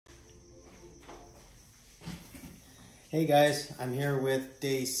Hey guys, I'm here with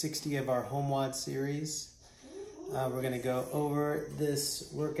day 60 of our HomeWod series. We're going to go over this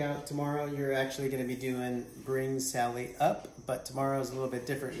workout tomorrow. You're actually going to be doing bring Sally up, but tomorrow is a little bit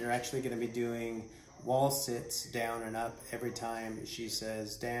different. You're actually going to be doing wall sits down and up. Every time she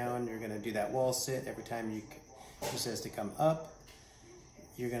says down, you're going to do that wall sit. Every time she says to come up,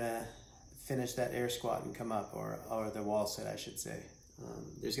 you're going to finish that air squat and come up, or the wall sit, I should say.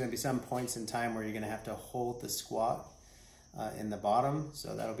 There's going to be some points in time where you're going to have to hold the squat in the bottom,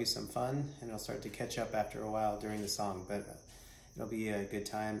 so that'll be some fun, and it'll start to catch up after a while during the song, but it'll be a good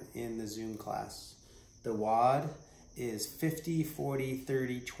time in the Zoom class. The WOD is 50, 40,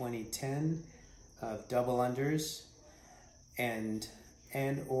 30, 20, 10 of double unders and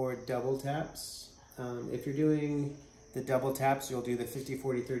or double taps. If you're doing the double taps, you'll do the 50,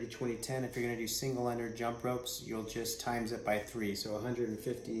 40, 30, 20, 10. If you're going to do single under jump ropes, you'll just times it by 3. So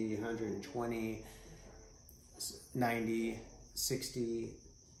 150, 120, 90, 60,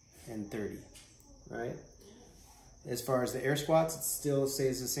 and 30, right? As far as the air squats, it still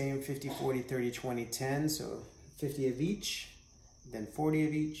stays the same, 50, 40, 30, 20, 10. So 50 of each, then 40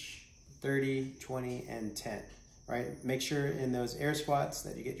 of each, 30, 20, and 10, right? Make sure in those air squats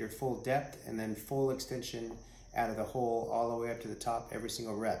that you get your full depth and then full extension out of the hole all the way up to the top every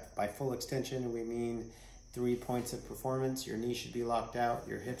single rep. By full extension, we mean 3 points of performance. Your knee should be locked out,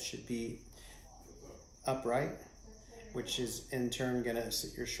 your hips should be upright, which is in turn gonna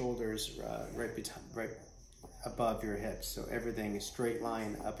sit your shoulders right above your hips. So everything is straight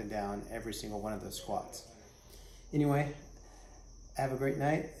line up and down every single one of those squats. Anyway, have a great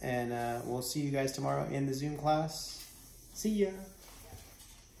night, and we'll see you guys tomorrow in the Zoom class. See ya.